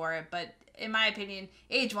feeling for it. But in my opinion,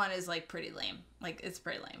 age 1 is like pretty lame. Like, it's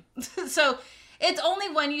pretty lame. So it's only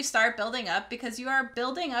when you start building up, because you are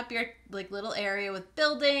building up your like little area with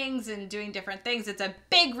buildings and doing different things. It's a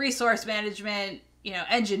big resource management, you know,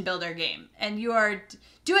 engine builder game, and you are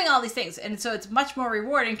doing all these things. And so it's much more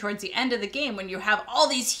rewarding towards the end of the game when you have all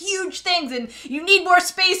these huge things and you need more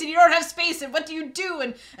space and you don't have space, and what do you do?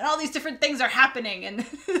 And all these different things are happening, and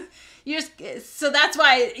you just, so that's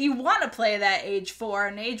why you want to play that age 4,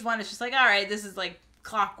 and age 1 is just like, all right, this is like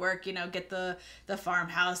clockwork, you know, get the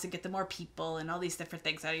farmhouse and get the more people and all these different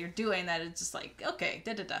things that you're doing, that it's just like, okay,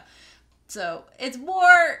 So it's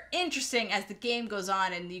more interesting as the game goes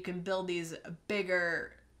on, and you can build these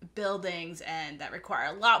bigger buildings and that require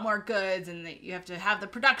a lot more goods, and that you have to have the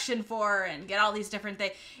production for and get all these different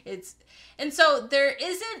things. And so there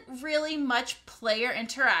isn't really much player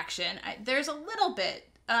interaction. There's a little bit,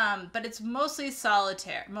 but it's mostly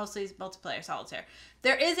solitaire, mostly multiplayer solitaire.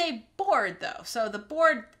 There is a board, though. So the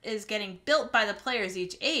board is getting built by the players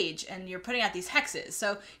each age, and you're putting out these hexes.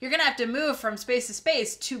 So you're going to have to move from space to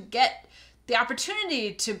space to get the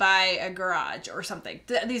opportunity to buy a garage or something,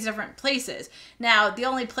 these different places. Now, the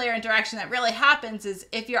only player interaction that really happens is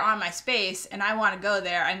if you're on my space and I want to go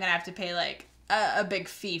there, I'm going to have to pay like a big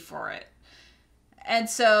fee for it. And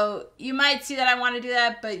so you might see that I want to do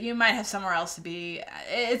that, but you might have somewhere else to be.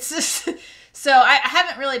 It's just... So I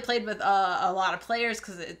haven't really played with a lot of players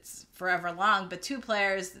because it's forever long, but 2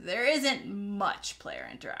 players, there isn't much player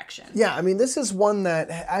interaction. Yeah, I mean, this is one that,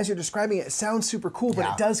 as you're describing it, sounds super cool, but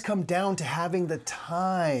it does come down to having the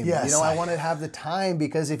time. Yes. You know, I want to have the time,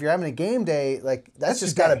 because if you're having a game day, like, that's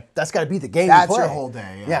just gotta be the game That's you play. your whole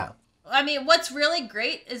day, Yeah. I mean, what's really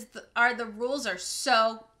great is the rules are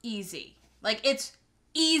so easy. Like, it's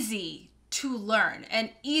easy to learn and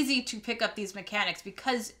easy to pick up these mechanics,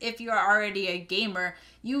 because if you're already a gamer,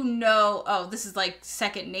 you know, oh, this is like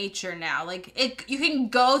second nature now. Like, you can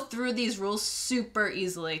go through these rules super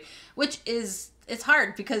easily, which is, it's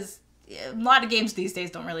hard because a lot of games these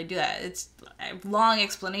days don't really do that. It's long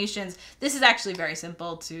explanations. This is actually very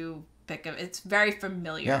simple to pick up. It's very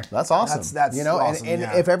familiar. Yeah, that's awesome. That's you know, awesome, and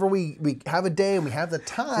if ever we have a day and we have the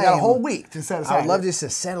time, we got a whole week to set aside. I would love just to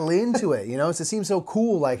settle into it. You know, it seems so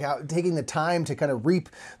cool, like how taking the time to kind of reap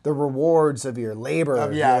the rewards of your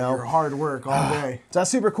labor. Your hard work all day. So that's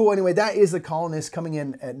super cool. Anyway, that is The Colonists, coming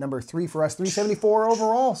in at number 3 for us, 374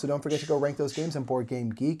 overall. So don't forget to go rank those games on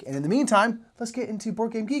BoardGameGeek. And in the meantime, let's get into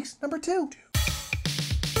BoardGameGeek's number 2.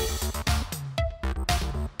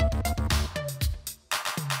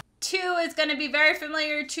 2 is going to be very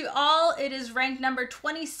familiar to all. It is ranked number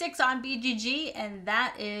 26 on BGG, and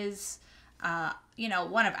that is,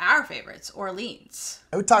 one of our favorites, Orleans.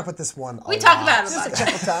 We talk about this one a lot. We talk about it a bunch. Just a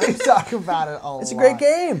couple times. We talk about it a lot. It's a great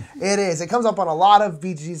game. It is. It comes up on a lot of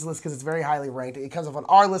BGG's lists because it's very highly ranked. It comes up on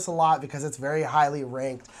our list a lot because it's very highly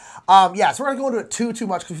ranked. So we're going to go into it too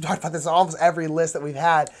much because we've talked about this on almost every list that we've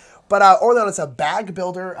had. But Orleans, it's a bag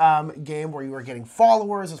builder game where you are getting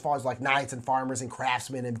followers as far as like knights and farmers and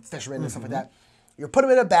craftsmen and fishermen and stuff like that. You put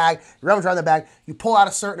them in a bag, you rummage around the bag, you pull out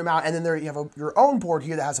a certain amount, and then you have your own board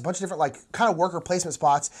here that has a bunch of different like kind of worker placement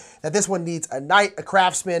spots. That this one needs a knight, a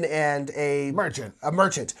craftsman, and a merchant.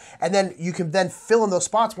 And then you can then fill in those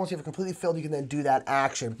spots. Once you have it completely filled, you can then do that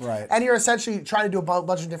action. Right. And you're essentially trying to do a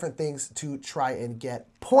bunch of different things to try and get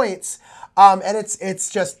points. And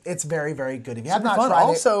it's very, very good. If you have not tried it.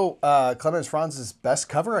 Also, Klemens Franz's best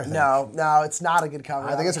cover, I think. No, it's not a good cover.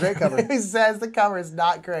 I think it's a great cover. He says the cover is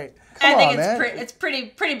not great. I think it's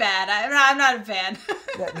pretty bad. I'm not a fan.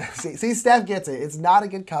 See, Steph gets it. It's not a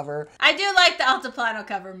good cover. I do like the Altiplano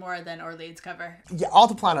cover more than Orleans cover. Yeah,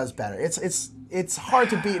 Altiplano is better. It's hard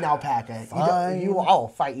to beat an alpaca. I'll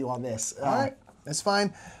fight you on this. All right, that's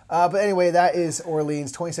fine. But anyway, that is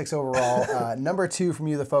Orleans, 26 overall. Number 2 from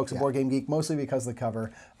you, the folks at Board Game Geek, mostly because of the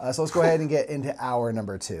cover. So let's go ahead and get into our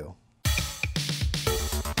number 2.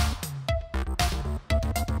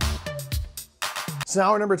 So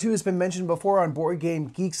now our number 2 has been mentioned before on Board Game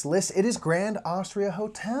Geek's list. It is Grand Austria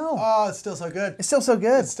Hotel. Oh, it's still so good. It's still so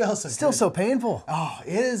good. It's still still so painful. Oh,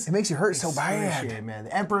 it is. It makes you hurt so bad. Man,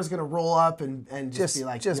 the Emperor's gonna roll up and just be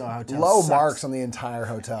like, hotel low sucks. marks on the entire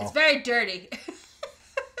hotel. It's very dirty.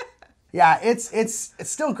 Yeah, it's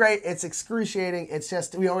still great. It's excruciating. It's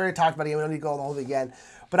just we already talked about it. We don't need to go on the whole thing again.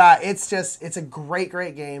 But it's a great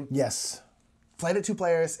game. Yes. Played it 2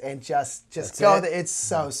 players and just go. It's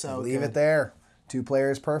so Leave good. it there. 2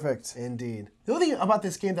 players, perfect. Indeed. The only thing about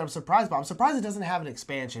this game that I'm surprised it doesn't have an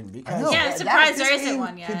expansion because I'm surprised there isn't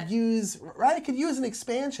one yet. It could use an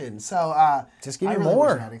expansion. So just give me I really more.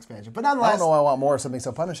 wish it had an expansion. But nonetheless, I don't know why I want more of something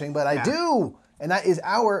so punishing, but I do. And that is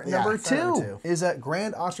our number 2. Number 2. Is a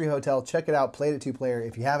Grand Austria Hotel. Check it out. Play it 2-player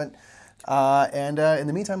if you haven't. And in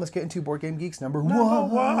the meantime, let's get into Board Game Geek's number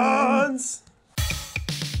 1.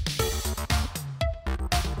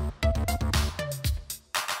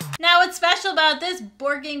 Now, what's special about this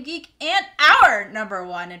Board Game Geek and our number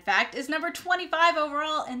 1, in fact, is number 25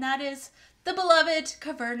 overall, and that is the beloved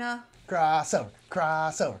Caverna. Crossover.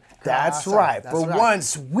 That's right. For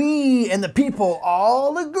once, we and the people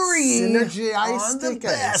all agree on the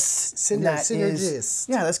best. Synergist.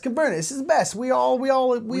 That's Caverna. This is the best. We all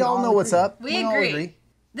know what's up. We agree.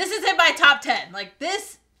 This is in my top 10. Like,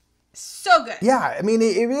 this, so good. Yeah, I mean,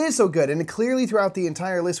 it is so good. And clearly throughout the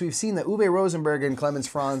entire list, we've seen that Uwe Rosenberg and Klemens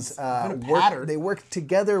Franz work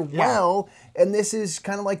together well. And this is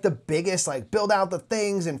kind of like the biggest, like, build out the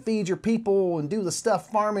things and feed your people and do the stuff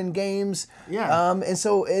farming games. Yeah. And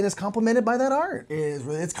it's complemented by that art.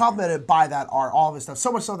 It's complemented by that art, all of this stuff.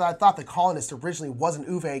 So much so that I thought The Colonist originally was an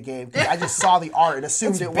Uwe game because I just saw the art and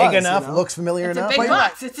assumed it was. Big enough, looks familiar enough. It's a big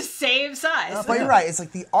box. It's the same size. But you're right. It's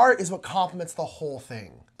like the art is what complements the whole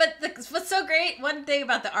thing. But what's so great, one thing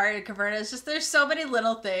about the art of Caverna is just there's so many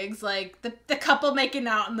little things, like the couple making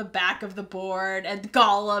out in the back of the board and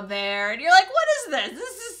Gollum there, and you're like, what is this?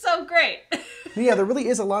 This is so great. Yeah, there really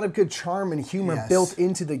is a lot of good charm and humor built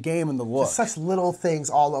into the game and the look. Just such little things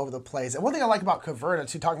all over the place. And one thing I like about Caverna,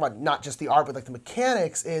 too, talking about not just the art, but like the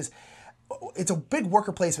mechanics, is it's a big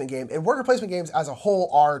worker placement game. And worker placement games as a whole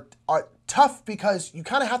are tough because you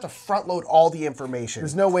kind of have to front load all the information.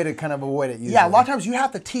 There's no way to kind of avoid it usually. Yeah, a lot of times you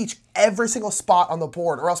have to teach every single spot on the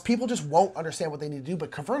board or else people just won't understand what they need to do.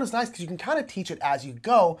 But Caverna's nice because you can kind of teach it as you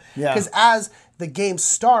go. Yeah. Because as the game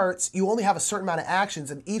starts, you only have a certain amount of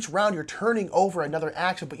actions and each round you're turning over another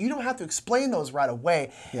action, but you don't have to explain those right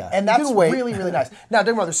away. Yeah. And that's really, really nice. Now, don't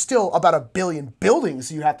get me wrong, there's still about 1 billion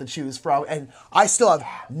buildings you have to choose from, and I still have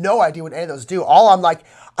no idea what any of those do. All I'm like,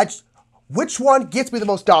 which one gets me the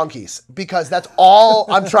most donkeys? Because that's all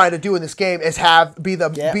I'm trying to do in this game is be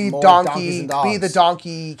the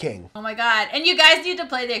donkey king. Oh my god. And you guys need to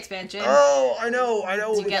play the expansion. Oh, I know.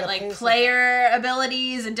 To get like player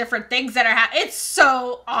abilities and different things that are it's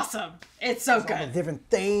so awesome. It's so good. All the different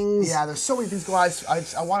things. Yeah, there's so many things, guys.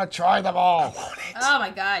 I want to try them all. I want it. Oh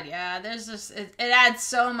my god, yeah. There's just it adds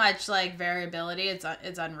so much like variability. It's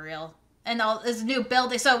unreal. And all this new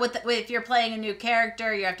building. So if you're playing a new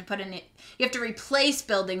character, you have to replace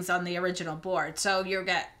buildings on the original board. So you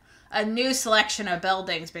get a new selection of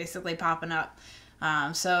buildings basically popping up.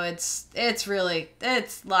 So it's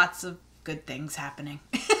lots of good things happening.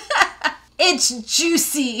 It's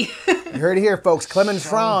juicy. You heard it here, folks. Klemens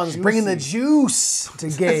Franz bringing the juice to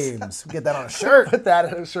games. Get that on a shirt. Put that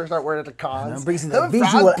on a shirt. Start wearing it to cons. Bring the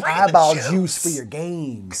visual eyeball juice for your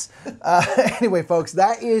games. Anyway, folks,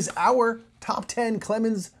 that is our top 10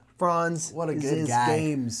 Klemens Franz. What a good guy.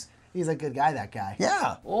 Games. He's a good guy, that guy.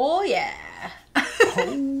 Yeah. Oh, yeah.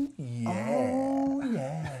 Oh, yeah. Oh,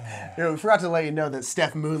 yeah. You know, we forgot to let you know that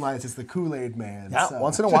Steph moonlights as the Kool-Aid man. Yeah, so.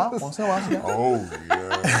 once in a while. Yeah. Oh,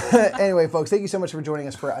 yeah. Anyway, folks, thank you so much for joining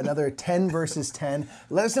us for another 10 versus 10.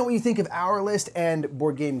 Let us know what you think of our list and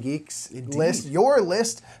Board Game Geek's list, your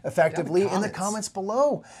list, effectively, in the comments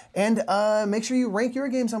below. And make sure you rank your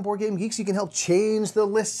games on Board Game Geek so you can help change the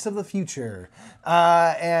lists of the future.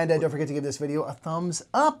 And don't forget to give this video a thumbs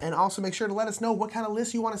up. And also make sure to let us know what kind of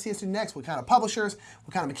lists you want to see us do next, what kind of publishers,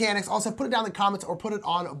 what kind of mechanics. Also, put it down in the comments or put it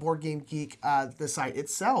on Board Game Geek, the site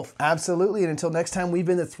itself. Absolutely. And until next time, we've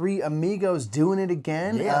been the three amigos doing it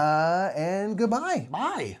again. Yeah. And goodbye.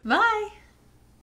 Bye. Bye.